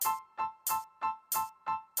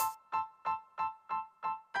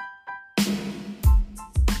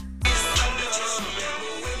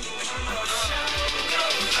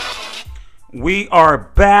We are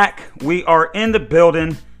back. We are in the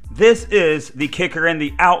building. This is the Kicker and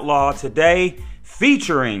the Outlaw today,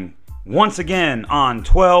 featuring once again on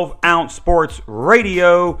 12 Ounce Sports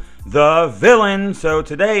Radio, the Villain. So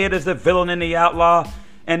today it is the Villain and the Outlaw.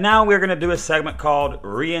 And now we're going to do a segment called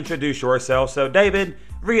Reintroduce Yourself. So David,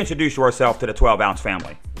 reintroduce yourself to the 12 Ounce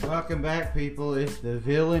family. Welcome back, people. It's the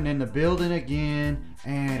Villain in the building again.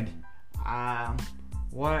 And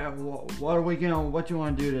what are we gonna? What you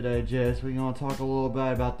want to do today, Jess? We're gonna talk a little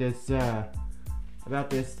bit about this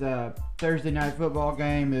Thursday night football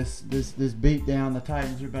game. This beat down the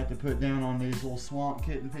Titans are about to put down on these little swamp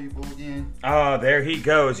kitten people again. Oh, there he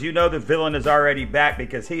goes. You know the Villain is already back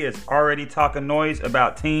because he is already talking noise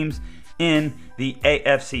about teams in the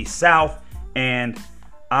AFC South, and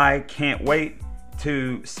I can't wait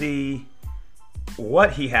to see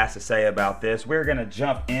what he has to say about this. We're gonna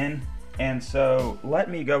jump in. And so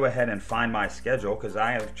let me go ahead and find my schedule because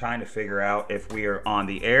I am trying to figure out if we are on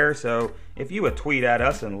the air. So if you would tweet at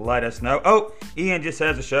us and let us know. Oh, Ian just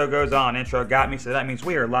says the show goes on. Intro got me. So that means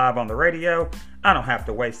we are live on the radio. I don't have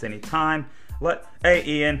to waste any time. Hey,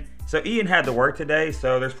 Ian. So Ian had to work today.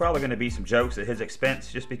 So there's probably going to be some jokes at his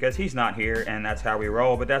expense just because he's not here. And that's how we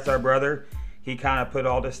roll. But that's our brother. He kind of put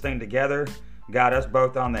all this thing together. Got us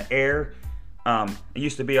both on the air. It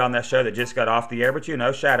used to be on that show that just got off the air, but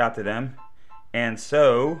shout out to them. And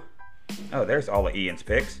so, there's all of Ian's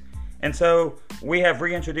picks. And so, we have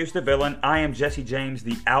reintroduced the Villain. I am Jesse James,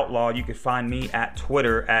 the Outlaw. You can find me at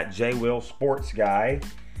Twitter at JWillSportsGuy.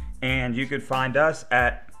 And you can find us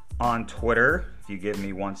on Twitter, if you give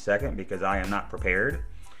me 1 second, because I am not prepared.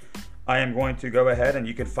 I am going to go ahead and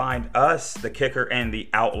you can find us, the Kicker and the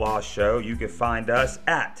Outlaw Show. You can find us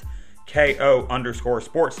at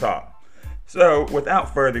KO_Sports Talk. So,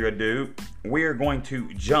 without further ado, we're going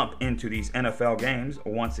to jump into these NFL games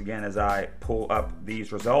once again as I pull up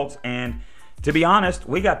these results. And to be honest,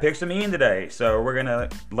 we got picks from Ian today. So, we're going to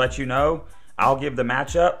let you know. I'll give the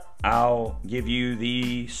matchup. I'll give you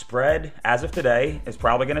the spread as of today. It's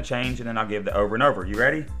probably going to change, and then I'll give the over and over. You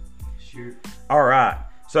ready? Shoot. All right.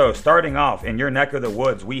 So, starting off in your neck of the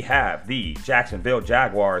woods, we have the Jacksonville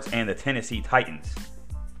Jaguars and the Tennessee Titans.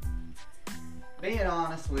 Being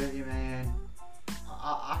honest with you, man,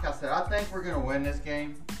 like I said, I think we're going to win this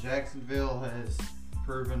game. Jacksonville has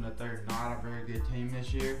proven that they're not a very good team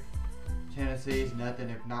this year. Tennessee's nothing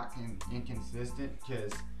if not inconsistent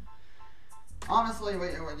because, honestly,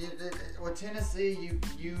 with Tennessee,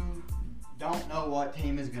 you don't know what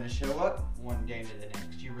team is going to show up one game to the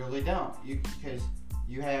next. You really don't. Because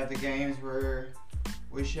you have the games where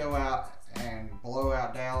we show out and blow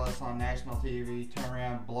out Dallas on national TV, turn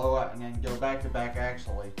around, blow out, and then go back-to-back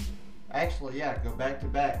go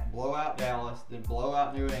back-to-back, blow out Dallas, then blow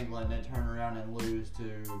out New England, then turn around and lose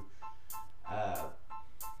to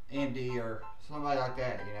Indy or somebody like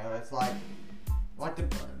that. It's like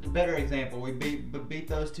the better example, we beat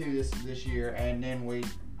those two this year, and then we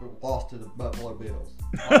lost to the Buffalo Bills.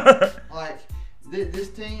 This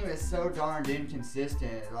team is so darned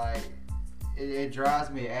inconsistent, it drives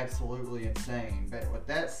me absolutely insane. But with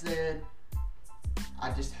that said,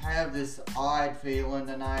 I just have this odd feeling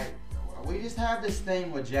tonight. We just have this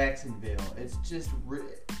thing with Jacksonville. It's just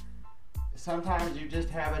sometimes you just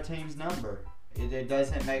have a team's number. It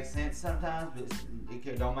doesn't make sense sometimes, but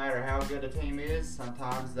it don't matter how good a team is.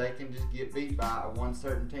 Sometimes they can just get beat by one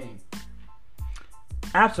certain team.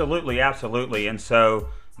 Absolutely. And so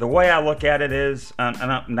the way I look at it is,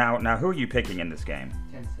 now who are you picking in this game?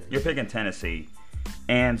 Tennessee. You're picking Tennessee.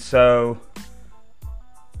 And so,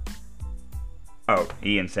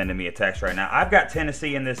 Ian's sending me a text right now. I've got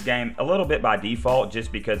Tennessee in this game a little bit by default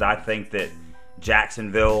just because I think that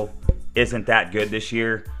Jacksonville isn't that good this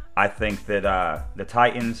year. I think that the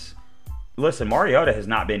Titans, listen, Mariota has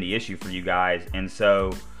not been the issue for you guys. And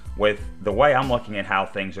so with the way I'm looking at how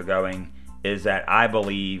things are going is that I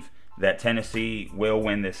believe that Tennessee will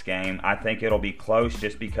win this game. I think it'll be close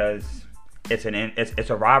just because it's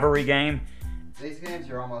a rivalry game. These games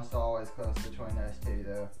are almost always close between those two,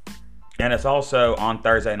 though. And it's also on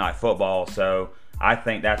Thursday Night Football, so I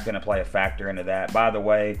think that's going to play a factor into that. By the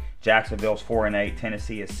way, Jacksonville's 4-8,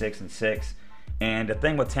 Tennessee is 6-6. And the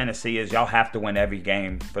thing with Tennessee is y'all have to win every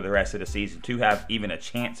game for the rest of the season to have even a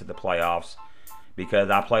chance at the playoffs, because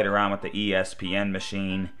I played around with the ESPN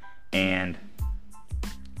machine, and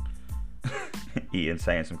Ian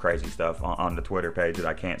saying some crazy stuff on the Twitter page that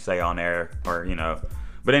I can't say on air, or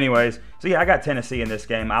But anyways, so yeah, I got Tennessee in this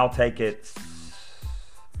game. I'll take it.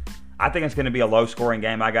 I think it's going to be a low-scoring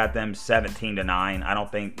game. I got them 17-9. I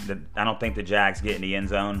don't think the Jags get in the end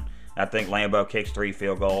zone. I think Lambeau kicks 3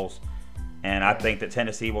 field goals, and I think that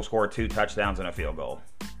Tennessee will score 2 touchdowns and a field goal.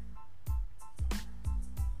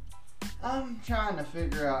 I'm trying to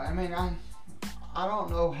figure out. I mean, I don't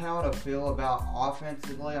know how to feel about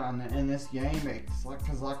offensively in this game. It's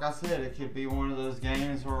because like I said, it could be one of those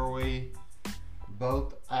games where we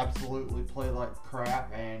both absolutely play like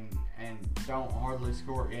crap and don't hardly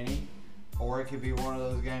score any, or it could be one of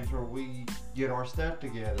those games where we get our stuff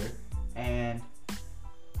together and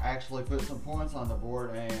actually put some points on the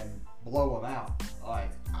board and blow them out. Like,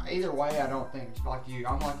 either way, I don't think,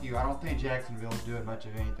 I'm like you, I don't think Jacksonville is doing much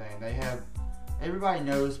of anything. Everybody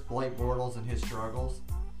knows Blake Bortles and his struggles,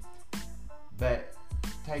 but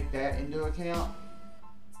take that into account,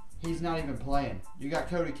 he's not even playing. You got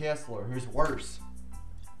Cody Kessler, who's worse,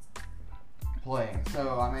 playing.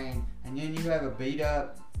 So, I mean, and then you have a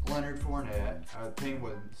beat-up Leonard Fournette, a team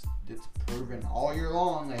that's proven all year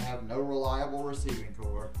long they have no reliable receiving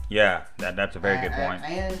core. Yeah, that's a very good point.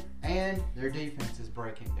 And their defense is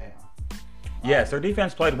breaking down. Yes, their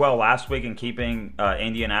defense played well last week in keeping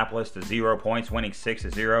Indianapolis to 0 points, winning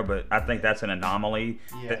 6-0. But I think that's an anomaly.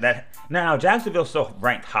 Yes. Now Jacksonville's still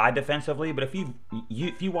ranked high defensively, but if you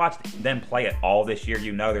watched them play at all this year,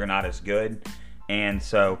 you know they're not as good. And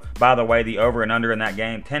so, by the way, the over and under in that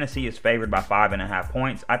game, Tennessee is favored by 5.5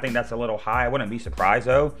 points. I think that's a little high. I wouldn't be surprised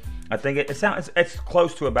though. I think it's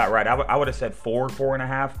close to about right. I would have said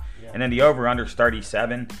 4.5, Yeah. and then the over under is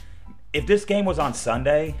 37. If this game was on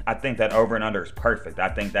Sunday, I think that over and under is perfect. I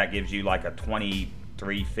think that gives you like a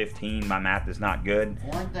 23-15. My math is not good.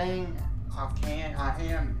 One thing I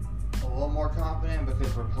am a little more confident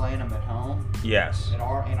because we're playing them at home. Yes. In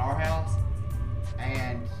our house,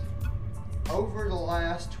 and over the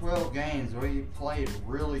last 12 games, we played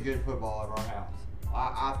really good football at our house.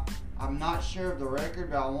 I'm not sure of the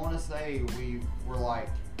record, but I want to say we were like,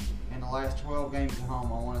 in the last 12 games at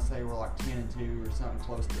home, I want to say we're like 10-2 or something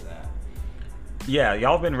close to that. Yeah,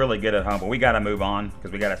 y'all have been really good at home, but we got to move on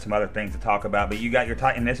because we got some other things to talk about. But you got your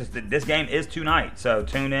Titan. This game is tonight, so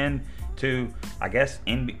tune in to, I guess,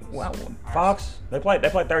 Fox. They play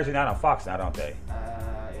Thursday night on Fox now, don't they?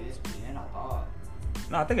 ESPN, I thought.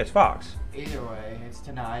 No, I think it's Fox. Either way, it's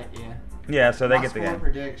tonight, yeah. Yeah, so they get the game. My score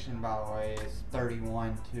prediction, by the way, is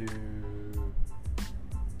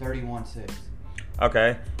 31-6.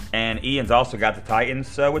 Okay, and Ian's also got the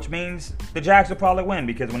Titans, which means the Jags will probably win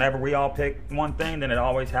because whenever we all pick one thing, then it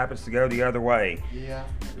always happens to go the other way. Yeah.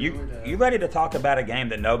 You ready to talk about a game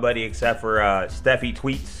that nobody except for Steffi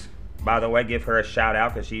tweets? By the way, give her a shout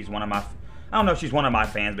out because she's one of my. I don't know if she's one of my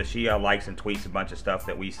fans, but she likes and tweets a bunch of stuff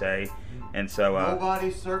that we say. And so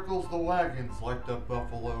nobody circles the wagons like the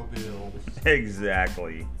Buffalo Bills.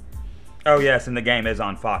 Exactly. Oh yes, and the game is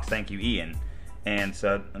on Fox. Thank you, Ian. And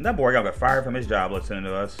so that boy got fired from his job listening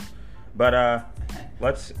to us. But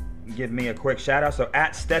let's give me a quick shout out. So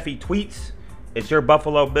at Steffi Tweets, it's your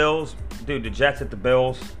Buffalo Bills. Dude, the Jets at the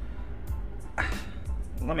Bills.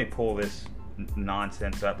 Let me pull this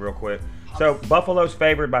nonsense up real quick. So Buffalo's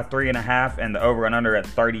favored by 3.5 and the over and under at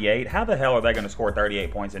 38. How the hell are they going to score 38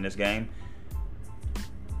 points in this game?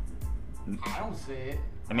 I don't see it.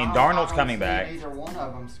 I mean, Darnold's coming back. Either one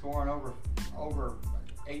of them scoring over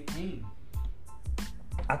 18.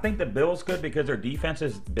 I think the Bills could because their defense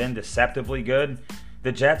has been deceptively good.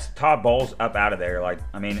 The Jets, Todd Bowles up out of there. Like,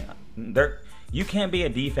 I mean, you can't be a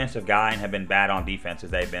defensive guy and have been bad on defense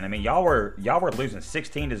as they've been. I mean, y'all were losing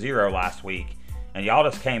 16-0 last week, and y'all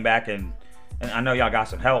just came back and I know y'all got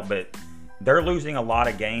some help, but they're losing a lot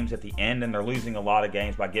of games at the end, and they're losing a lot of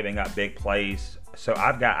games by giving up big plays. So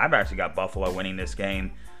I've actually got Buffalo winning this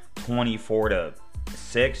game 24-6,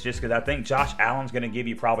 just because I think Josh Allen's going to give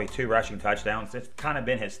you probably 2 rushing touchdowns. It's kind of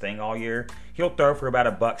been his thing all year. He'll throw for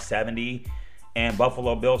about $170, and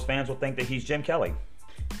Buffalo Bills fans will think that he's Jim Kelly.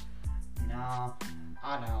 No,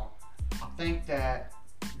 I don't. I think that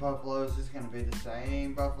Buffalo's just going to be the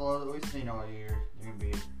same Buffalo that we've seen all year. They're going to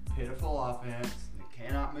be a pitiful offense. They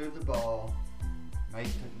cannot move the ball. Make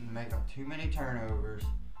too many turnovers.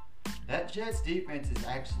 That Jets defense is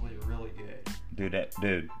actually really good.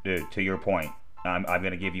 Dude, to your point, I'm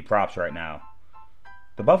going to give you props right now.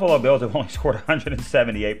 The Buffalo Bills have only scored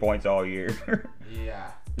 178 points all year.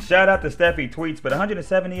 Yeah. Shout out to Steffi Tweets, but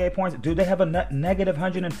 178 points. Dude, they have a negative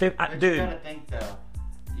 150. Dude. You got to think, though.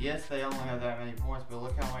 Yes, they only have that many points, but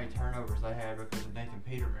look how many turnovers they had because of Nathan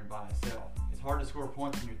Peterman by himself. It's hard to score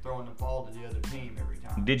points when you're throwing the ball to the other team every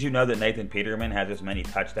time. Did you know that Nathan Peterman has as many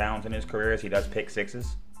touchdowns in his career as he does pick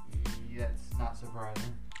sixes? That's not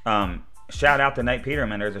surprising. Shout out to Nate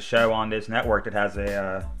Peterman. There's a show on this network that has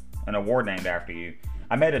an award named after you.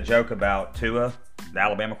 I made a joke about Tua, the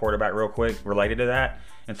Alabama quarterback, real quick, related to that.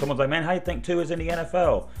 And someone's like, man, how do you think Tua's in the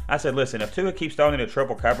NFL? I said, listen, if Tua keeps throwing into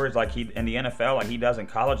triple coverage like he in the NFL, like he does in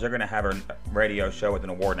college, they're going to have a radio show with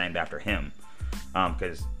an award named after him.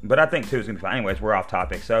 But I think 2 is gonna be fine. Anyways, we're off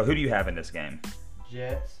topic. So who do you have in this game?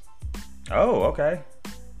 Jets. Oh, okay.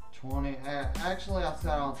 20. Actually, I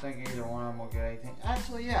said I don't think either one of them will get anything.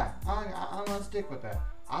 Actually, yeah, I'm gonna stick with that.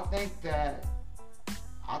 I think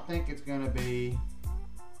it's gonna be.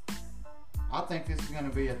 I think this is gonna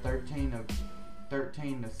be a 13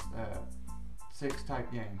 to 6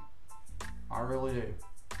 type game. I really do.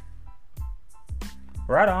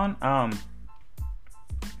 Right on. I'm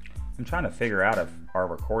trying to figure out if our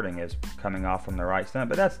recording is coming off from the right side,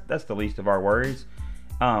 but that's the least of our worries.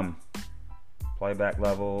 Playback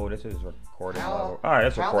level. This is recording level. All right,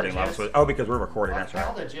 that's recording level. So, because we're recording. That's right.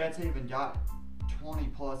 How the Jets even got 20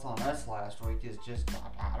 plus on us last week is just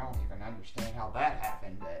I don't even understand how that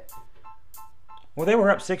happened. But well, they were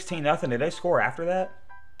up 16-0. Did they score after that?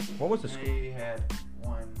 What was the score? They had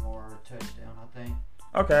one more touchdown, I think.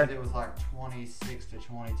 Okay. It was like 26 to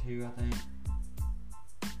 22, I think.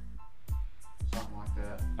 Something like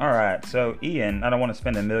that. All right. So Ian, I don't want to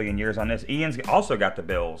spend a million years on this. Ian's also got the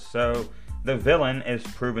Bills. So the villain is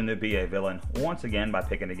proven to be a villain once again by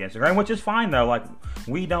picking against the grain, which is fine though. Like,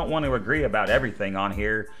 we don't want to agree about everything on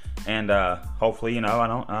here, and hopefully, I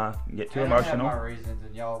don't get too emotional. I have my reasons,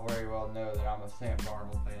 and y'all very well know that I'm a Sam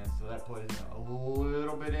Darnold fan, so that plays a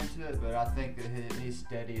little bit into it. But I think that he's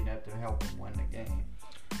steady enough to help him win the game.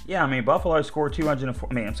 Yeah, I mean, Buffalo scored 204.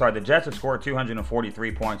 The Jets have scored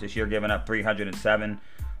 243 points this year, giving up 307.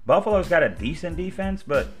 Buffalo's got a decent defense,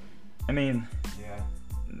 but I mean, yeah.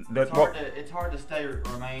 It's hard to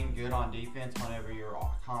remain good on defense whenever you're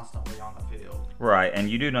constantly on the field. Right, and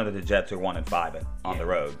you do know that the Jets are 1-5 on the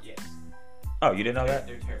road. Yes. Oh, you didn't know that?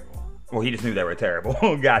 They're terrible. Well, he just knew they were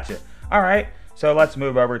terrible. Gotcha. All right, so let's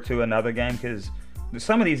move over to another game because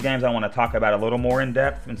some of these games I want to talk about a little more in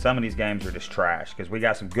depth, and some of these games are just trash because we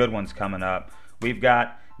got some good ones coming up. We've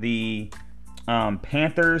got the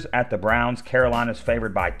Panthers at the Browns. Carolina's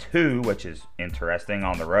favored by 2, which is interesting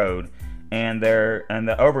on the road. And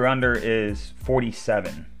the over/under is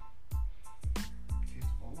 47.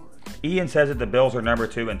 Ian says that the Bills are number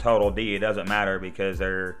 2 in total. D, it doesn't matter because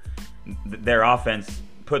their offense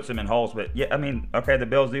puts them in holes. But yeah, I mean, okay, the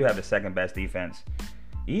Bills do have the second best defense.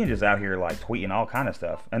 Ian just out here like tweeting all kind of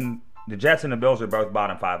stuff. And the Jets and the Bills are both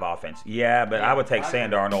bottom 5 offense. Yeah, but I would take Sam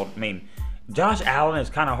Darnold. I mean, Josh Allen is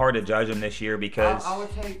kind of hard to judge him this year because I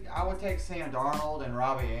would take Sam Darnold and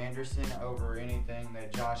Robbie Anderson over anything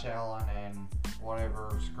that Josh Allen and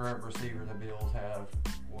whatever scrub receiver the Bills have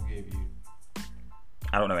will give you.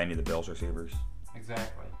 I don't know any of the Bills receivers.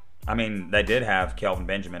 Exactly. I mean, they did have Kelvin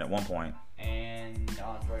Benjamin at one point. And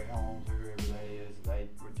Andre Holmes or whoever that is, they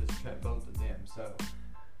would just cut both of them. So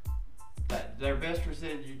their best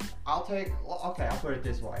receiver, I'll put it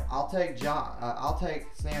this way. I'll take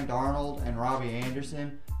Sam Darnold and Robbie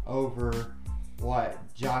Anderson over what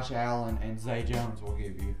Josh Allen and Zay Jones will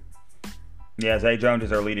give you. Yeah, Zay Jones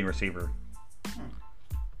is our leading receiver.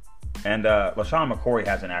 And LaShawn McCoy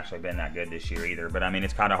hasn't actually been that good this year either. But I mean,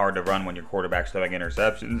 it's kind of hard to run when your quarterback's throwing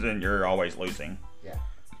interceptions and you're always losing. Yeah.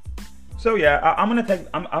 So yeah, I'm gonna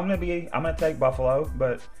take Buffalo,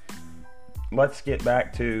 but let's get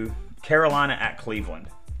back to Carolina at Cleveland.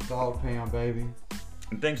 Dog pound, baby.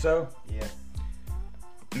 You think so? Yeah.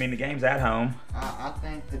 I mean, the game's at home. I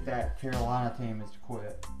think that Carolina team is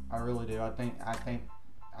quit. I really do. I think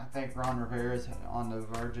Ron Rivera is on the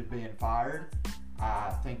verge of being fired.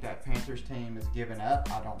 I think that Panthers team is giving up.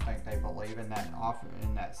 I don't think they believe in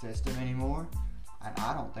that system anymore. And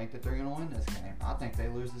I don't think that they're going to win this game. I think they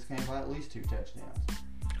lose this game by at least 2 touchdowns.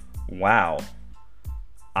 Wow.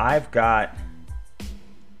 I'm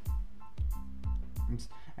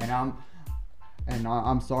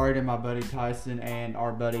sorry to my buddy Tyson and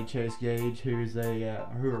our buddy Chase Gage, who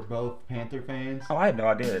are both Panther fans. Oh, I had no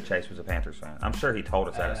idea that Chase was a Panthers fan. I'm sure he told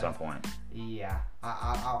us that at some point. Yeah,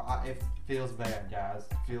 it feels bad, guys.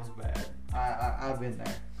 It feels bad. I've been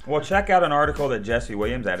there. Well, check out an article that Jesse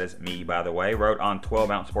Williams, that is me, by the way, wrote on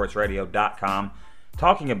 12ouncesportsradio.com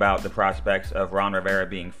talking about the prospects of Ron Rivera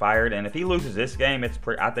being fired. And if he loses this game, I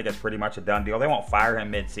think it's pretty much a done deal. They won't fire him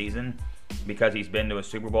mid-season because he's been to a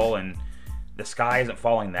Super Bowl and the sky isn't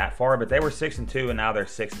falling that far. But they were 6-2 and now they're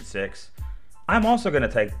 6-6. I'm also going to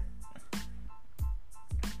take...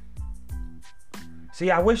 See,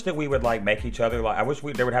 I wish that we would make each other I wish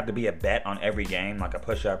there would have to be a bet on every game, like a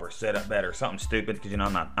push-up or sit-up bet or something stupid, because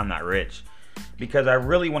I'm not rich. Because I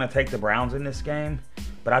really want to take the Browns in this game,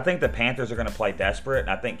 but I think the Panthers are going to play desperate.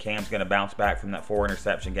 I think Cam's going to bounce back from that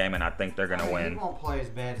 4-interception game, and I think they're going to win. He won't play as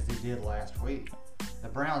bad as he did last week. The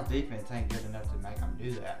Browns defense ain't good enough to make him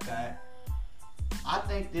do that. I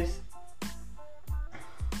think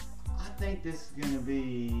it's going to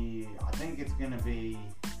be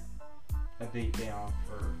a beat down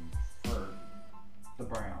for the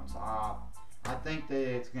Browns. I think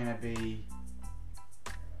that it's going to be.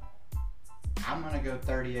 I'm going to go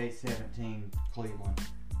 38-17 Cleveland.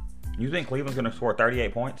 You think Cleveland's going to score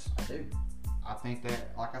 38 points? I do. I think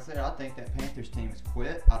that, like I said, I think that Panthers team has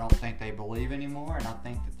quit. I don't think they believe anymore, and I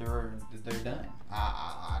think that they're done.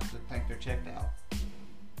 I just think they're checked out.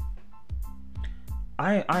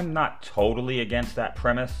 I'm not totally against that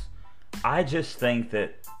premise. I just think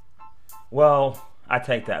that, well, I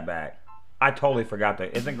take that back. I totally forgot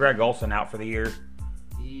that. Isn't Greg Olsen out for the year?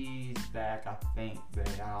 He's back, I think, but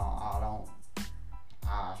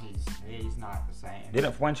he's not the same.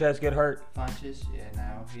 Didn't Fuentes get hurt? Funches, yeah,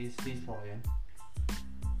 no, he's playing.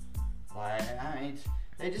 Like, I mean,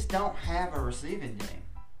 they just don't have a receiving game.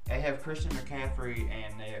 They have Christian McCaffrey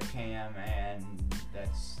and they have Cam, and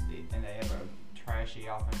and they have a trashy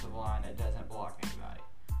offensive line that doesn't block anybody.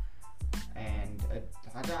 And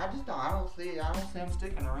I don't see them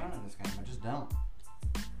sticking around in this game. I just don't.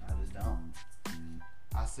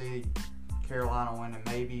 I see Carolina winning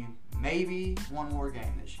maybe one more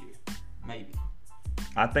game this year. Maybe.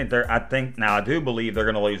 I do believe they're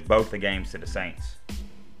going to lose both the games to the Saints.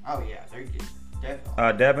 Oh yeah, they're good.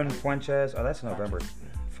 Definitely. Devin Fuentes. Oh, that's November.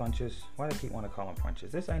 Funches. Why do I keep wanting to call him Funches?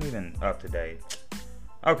 This ain't even up to date.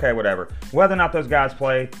 Okay, whatever. Whether or not those guys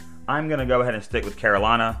play, I'm going to go ahead and stick with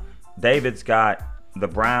Carolina. David's got the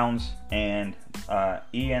Browns, and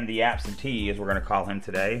Ian the absentee, as we're going to call him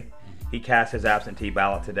today. He cast his absentee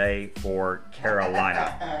ballot today for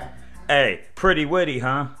Carolina. Hey, pretty witty,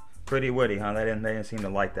 huh? Pretty witty, huh? They didn't seem to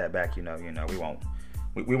like that back. You know.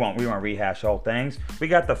 We won't rehash old things. We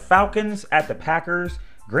got the Falcons at the Packers.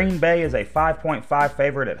 Green Bay is a 5.5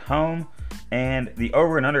 favorite at home, and the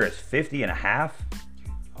over and under is 50.5.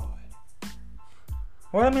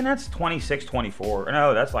 Well, I mean, that's 26-24.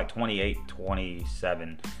 No, that's like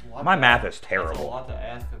 28-27. My math is terrible. That's a lot to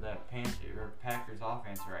ask of that Packers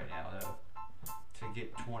offense right now, though, to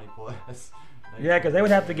get 20 plus. Yeah, because they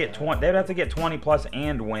would have to get 20. They'd have to get 20 plus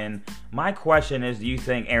and win. My question is, do you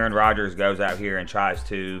think Aaron Rodgers goes out here and tries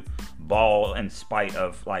to ball in spite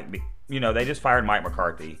of, like, they just fired Mike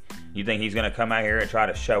McCarthy? You think he's going to come out here and try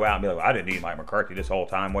to show out and be like, I didn't need Mike McCarthy this whole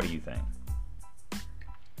time? What do you think?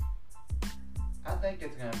 I think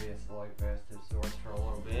it's going to be a slugfest of sorts for a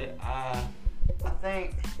little bit. I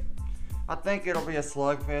think it'll be a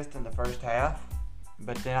slugfest in the first half,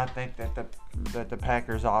 but then I think that the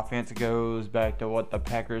Packers offense goes back to what the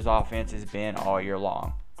Packers offense has been all year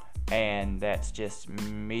long, and that's just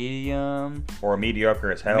medium or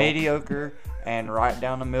mediocre as hell. Mediocre and right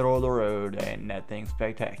down the middle of the road, and nothing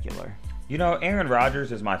spectacular. Aaron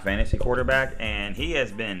Rodgers is my fantasy quarterback, and he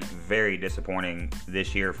has been very disappointing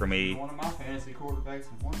this year for me. One of my fantasy quarterbacks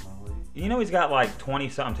in one of my league. He's got like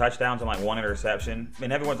 20-something touchdowns and like one interception.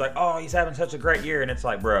 And everyone's like, oh, he's having such a great year. And it's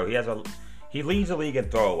like, bro, he leads the league in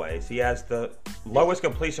throwaways. He has the lowest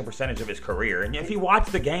completion percentage of his career. And if you watch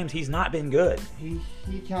the games, he's not been good. He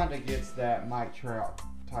kind of gets that Mike Trout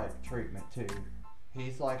type treatment, too.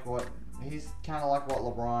 He's kind of like what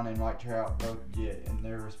LeBron and Mike Trout both get in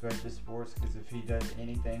their respective sports, because if he does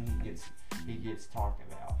anything, he gets talked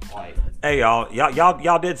about. Like, hey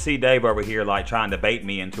y'all did see Dave over here like trying to bait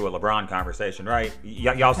me into a LeBron conversation, right?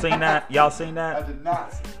 Y'all seen that? Y'all seen that? I did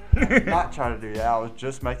not. I did not try to do that. I was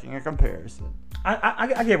just making a comparison.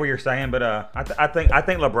 I get what you're saying, but I think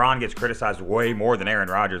LeBron gets criticized way more than Aaron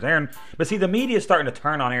Rodgers. But see, the media is starting to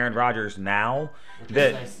turn on Aaron Rodgers now.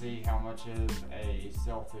 Because they see how much of a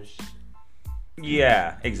selfish.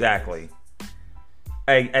 Yeah, exactly.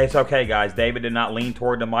 Hey, it's okay, guys. David did not lean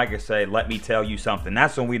toward the mic and say, "Let me tell you something."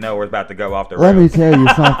 That's when we know we're about to go off the rails. Let me tell you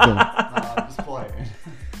something. Just playing.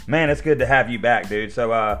 Man, it's good to have you back, dude.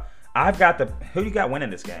 So, I've got who you got winning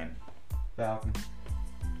this game? Falcons.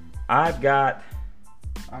 I'm going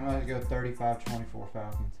to go 35-24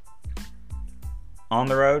 Falcons. On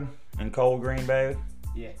the road in cold Green Bay?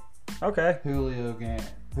 Yeah. Okay. Julio game.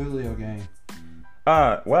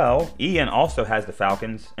 Well, Ian also has the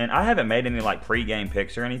Falcons, and I haven't made any like pre-game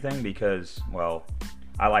picks or anything because, well,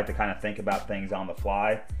 I like to kind of think about things on the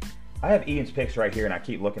fly. I have Ian's picks right here, and I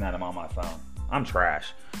keep looking at them on my phone. I'm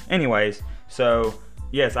trash. Anyways, so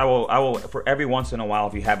yes, I will. For every once in a while,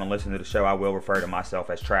 if you haven't listened to the show, I will refer to myself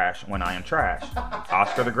as trash when I am trash.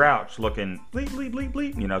 Oscar the Grouch, looking bleep bleep bleep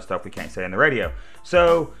bleep. Stuff we can't say on the radio.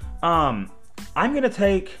 So, I'm gonna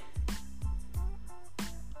take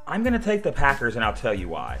the Packers, and I'll tell you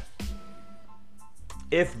why.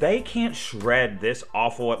 If they can't shred this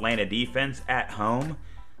awful Atlanta defense at home,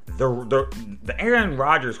 the Aaron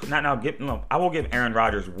Rodgers. I will give Aaron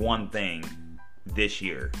Rodgers one thing this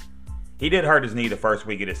year. He did hurt his knee the first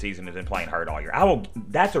week of the season. Has been playing hurt all year.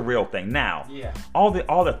 That's a real thing. Now, Yeah. all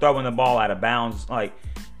the throwing the ball out of bounds, like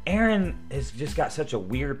Aaron has just got such a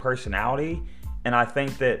weird personality, and I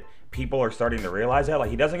think that people are starting to realize that.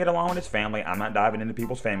 Like, he doesn't get along with his family. I'm not diving into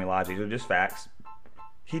people's family lives. These are just facts.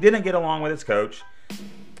 He didn't get along with his coach.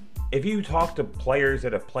 If you talk to players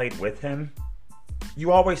that have played with him,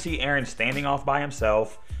 you always see Aaron standing off by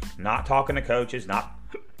himself, not talking to coaches, not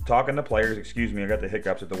talking to players. Excuse me, I got the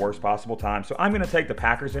hiccups at the worst possible time. So I'm going to take the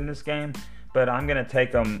Packers in this game, but I'm going to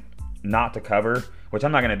take them not to cover, which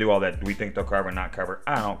I'm not going to do all that. We think they'll cover and not cover.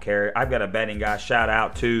 I don't care. I've got a betting guy. Shout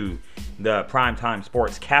out to the Primetime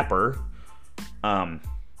Sports Capper.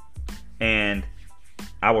 And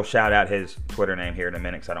I will shout out his Twitter name here in a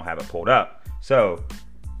minute because I don't have it pulled up. So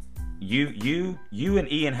you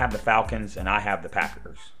and Ian have the Falcons and I have the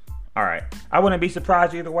Packers. All right. I wouldn't be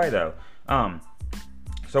surprised either way, though.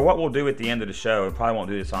 So what we'll do at the end of the show, we probably won't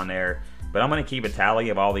do this on there, but I'm going to keep a tally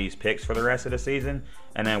of all these picks for the rest of the season,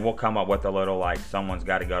 and then we'll come up with a little, like, someone's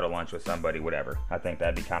got to go to lunch with somebody, whatever. I think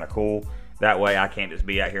that'd be kind of cool. That way I can't just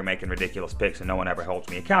be out here making ridiculous picks and no one ever holds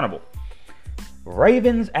me accountable.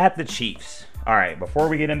 Ravens at the Chiefs. All right, before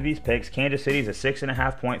we get into these picks, Kansas City's a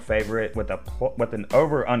 6.5-point favorite with an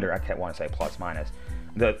over-under. I can't want to say plus-minus.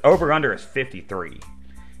 The over-under is 53.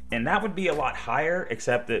 And that would be a lot higher,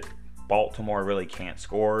 except that Baltimore really can't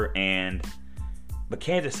score. But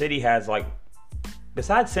Kansas City has, like,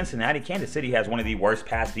 besides Cincinnati, Kansas City has one of the worst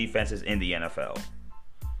pass defenses in the NFL.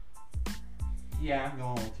 Yeah, I'm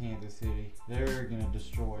going with Kansas City. They're going to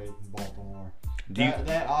destroy Baltimore. Do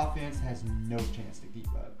That offense has no chance to keep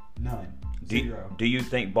up. None. Zero. Do you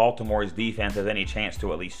think Baltimore's defense has any chance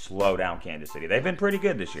to at least slow down Kansas City? They've been pretty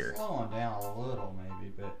good this year. Slowing down a little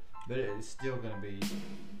maybe, but it's still going to be...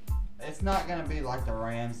 It's not going to be like the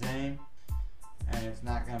Rams game, and it's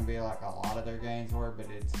not going to be like a lot of their games were, but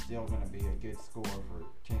it's still going to be a good score for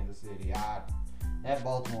Kansas City. That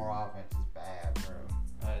Baltimore offense is bad,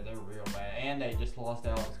 bro. They're real bad, and they just lost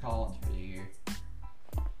Alex Collins for the year.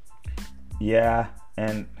 Yeah,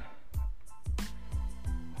 and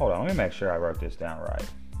hold on, let me make sure I wrote this down right.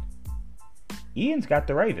 Ian's got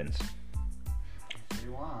the Ravens. See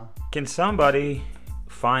why? Can somebody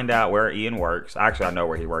find out where Ian works? Actually, I know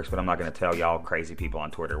where he works, but I'm not going to tell y'all crazy people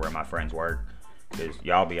on Twitter where my friends work, because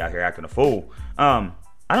y'all be out here acting a fool. I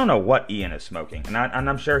don't know what Ian is smoking, and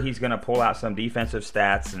I'm sure he's going to pull out some defensive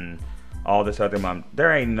stats and all this other mum.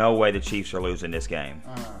 There ain't no way the Chiefs are losing this game.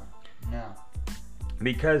 No.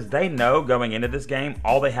 Because they know going into this game,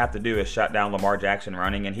 all they have to do is shut down Lamar Jackson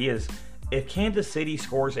running, and if Kansas City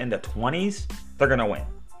scores in the 20s, they're going to win.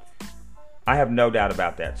 I have no doubt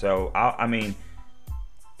about that. So,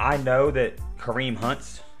 I know that Kareem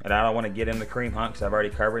Hunt's, and I don't want to get into Kareem Hunt because I've already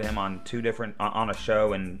covered him on on a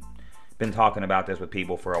show and been talking about this with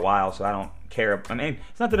people for a while, so I don't care. I mean,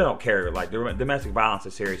 it's not that I don't care. Like, domestic violence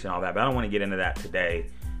is serious and all that, but I don't want to get into that today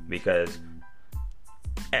because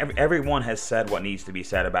everyone has said what needs to be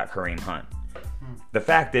said about Kareem Hunt. The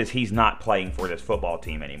fact is he's not playing for this football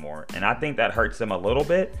team anymore, and I think that hurts them a little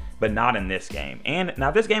bit, but not in this game. And now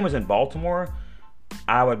if this game was in Baltimore,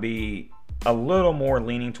 I would be a little more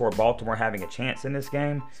leaning toward Baltimore having a chance in this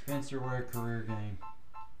game. Spencer Ware career game.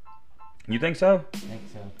 You think so? I think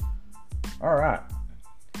so. All right.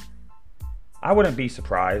 I wouldn't be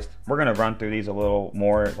surprised. We're going to run through these a little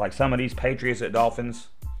more. Like some of these Patriots at Dolphins.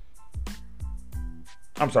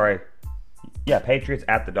 I'm sorry. Yeah, Patriots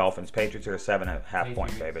at the Dolphins. Patriots are a 7.5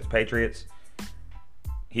 point favorites. Patriots.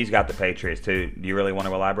 He's got the Patriots too. Do you really want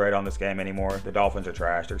to elaborate on this game anymore? The Dolphins are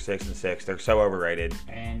trash. They're 6-6. They're so overrated.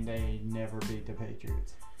 And they never beat the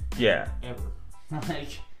Patriots. Yeah. Ever.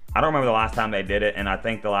 Like, I don't remember the last time they did it, and I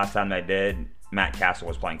think the last time they did, Matt Castle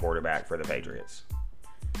was playing quarterback for the Patriots.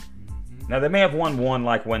 Mm-hmm. Now, they may have won one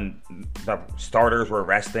like when the starters were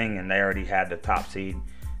resting and they already had the top seed.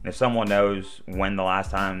 And if someone knows when the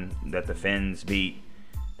last time that the Finns beat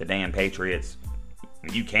the damn Patriots,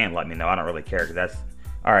 you can let me know. I don't really care because that's...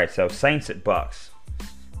 All right, so Saints at Bucks.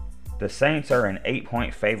 The Saints are an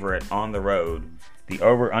 8-point favorite on the road. The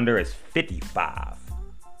over-under is 55.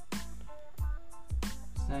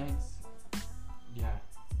 Saints. Yeah,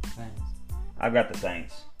 Saints. I've got the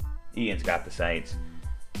Saints. Ian's got the Saints.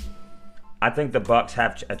 I think the Bucks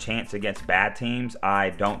have a chance against bad teams.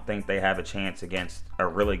 I don't think they have a chance against a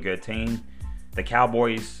really good team. The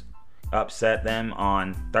Cowboys upset them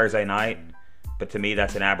on Thursday night, but to me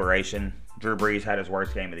that's an aberration. Drew Brees had his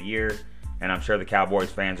worst game of the year, and I'm sure the Cowboys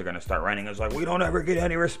fans are going to start running. It's like, we don't ever get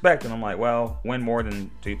any respect. And I'm like, well, win more than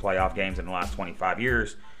 2 playoff games in the last 25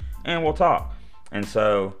 years, and we'll talk. And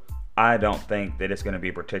so I don't think that it's going to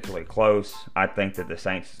be particularly close. I think that the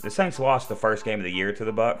Saints lost the first game of the year to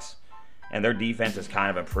the Bucks, and their defense has kind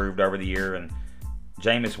of improved over the year. And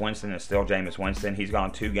Jameis Winston is still Jameis Winston. He's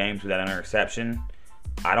gone 2 games without an interception.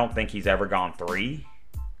 I don't think he's ever gone 3,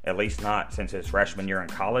 at least not since his freshman year in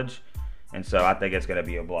college. And so I think it's going to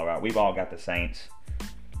be a blowout. We've all got the Saints.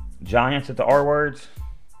 Giants at the R words.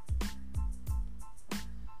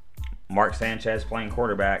 Mark Sanchez playing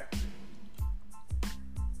quarterback.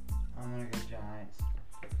 I'm going to go Giants.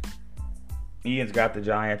 Ian's got the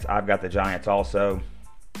Giants. I've got the Giants also.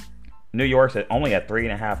 New York's only a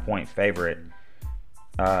 3.5-point favorite.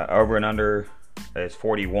 Over and under is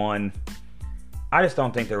 41. I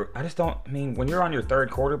mean, when you're on your 3rd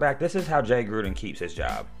quarterback, this is how Jay Gruden keeps his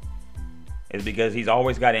job. Is because he's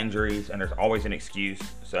always got injuries and there's always an excuse.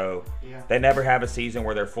 So They never have a season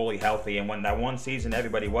where they're fully healthy. And when that one season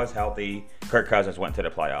everybody was healthy, Kirk Cousins went to the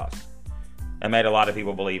playoffs. And made a lot of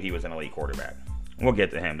people believe he was an elite quarterback. We'll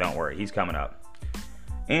get to him, don't worry. He's coming up.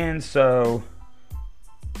 And so,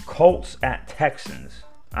 Colts at Texans.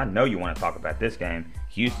 I know you want to talk about this game.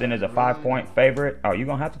 Houston is a 5-point favorite. Oh, you're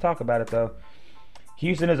going to have to talk about it, though.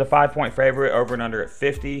 Houston is a 5-point favorite, over and under at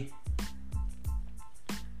 50.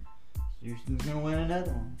 Houston's going to win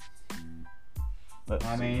another one.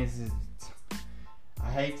 I mean,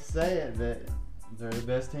 I hate to say it, but they're the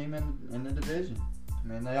best team in the division. I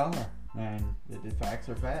mean, they are. And the facts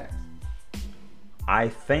are facts. I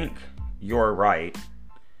think you're right.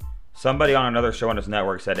 Somebody on another show on this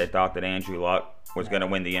network said they thought that Andrew Luck was going to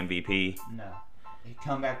win the MVP. No.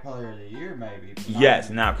 Comeback Player of the Year, maybe. Yes.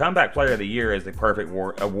 Now, Comeback Player of the Year is the perfect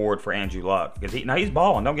award for Andrew Luck. Because he's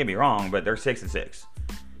balling, don't get me wrong, but they're 6-6.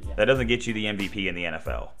 Yeah. That doesn't get you the MVP in the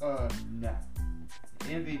NFL. No.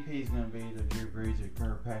 MVP is going to be either Drew Brees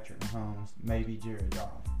or Patrick Mahomes, maybe Jared Goff.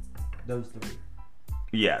 Those 3.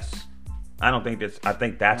 Yes. I think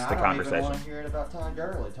that's the conversation. I don't even want to hear it about Todd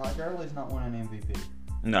Gurley. Todd Gurley's not winning MVP.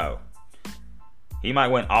 No. He might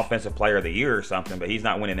win Offensive Player of the Year or something, but he's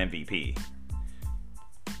not winning MVP.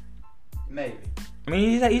 Maybe. I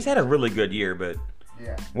mean, he's had a really good year, but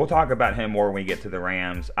yeah, we'll talk about him more when we get to the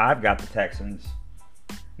Rams. I've got the Texans.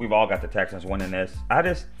 We've all got the Texans winning this.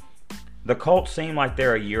 The Colts seem like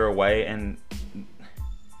they're a year away, and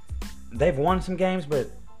they've won some games,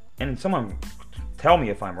 and someone tell me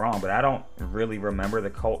if I'm wrong, but I don't really remember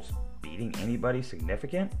the Colts beating anybody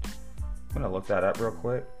significant. I'm going to look that up real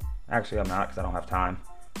quick. Actually, I'm not because I don't have time.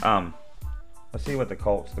 Let's see what the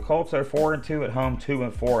Colts are 4-2 at home,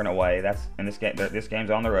 2-4 and away. That's in this game. This game's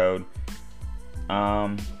on the road.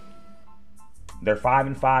 They're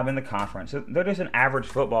 5-5 in the conference. So they're just an average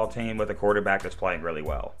football team with a quarterback that's playing really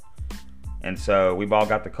well. And so we've all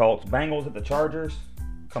got the Colts. Bengals at the Chargers.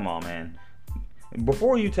 Come on, man.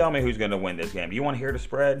 Before you tell me who's going to win this game, do you want to hear the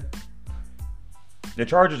spread? The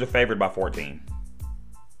Chargers are favored by 14.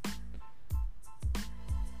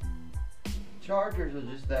 Chargers are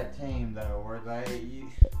just that team, though, where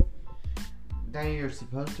they are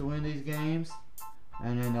supposed to win these games,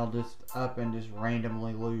 and then they'll just up and just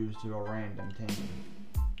randomly lose to a random team.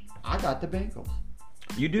 I got the Bengals.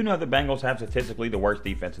 You do know the Bengals have statistically the worst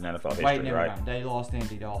defense in NFL history, Wait, never right? mind. They lost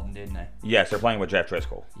Andy Dalton, didn't they? Yes, they're playing with Jeff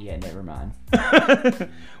Driscoll. Yeah, never mind.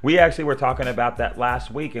 We actually were talking about that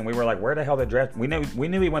last week, and we were like, where the hell did draft? We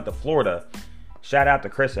knew he went to Florida. Shout out to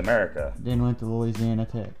Chris America. Then went to Louisiana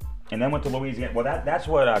Tech. And then went to Louisiana. Well, that's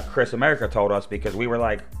what Chris America told us, because we were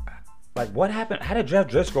like, what happened? How did Jeff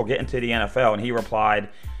Driscoll get into the NFL? And he replied,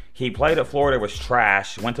 he played at Florida, was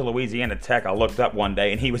trash, went to Louisiana Tech. I looked up one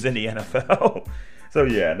day, and he was in the NFL. So,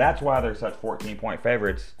 yeah, that's why they're such 14-point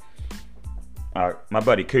favorites. My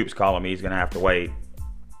buddy Coop's calling me. He's going to have to wait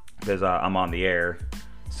because I'm on the air.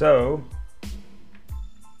 So,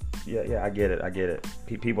 yeah, I get it.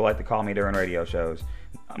 People like to call me during radio shows,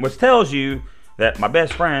 which tells you that my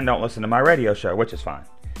best friend don't listen to my radio show, which is fine.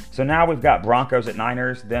 So now we've got Broncos at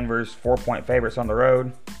Niners. Denver's 4-point favorites on the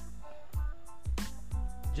road.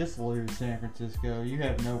 Just lose, San Francisco. You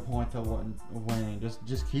have no point to winning.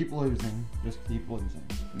 Just keep losing. Just keep losing.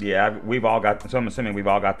 Yeah, we've all got. So I'm assuming we've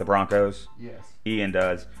all got the Broncos. Yes. Ian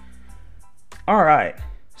does. All right.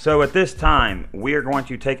 So at this time, we are going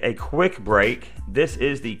to take a quick break. This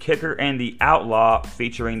is the Kicker and the Outlaw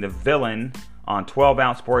featuring the Villain on 12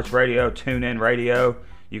 Ounce Sports Radio, TuneIn Radio.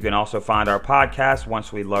 You can also find our podcasts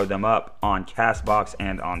once we load them up on CastBox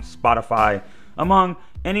and on Spotify, among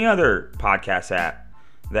any other podcast app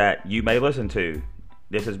that you may listen to.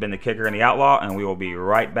 This has been the Kicker and the Outlaw, and we will be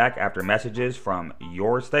right back after messages from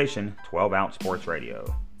your station, 12 Ounce Sports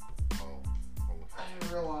Radio.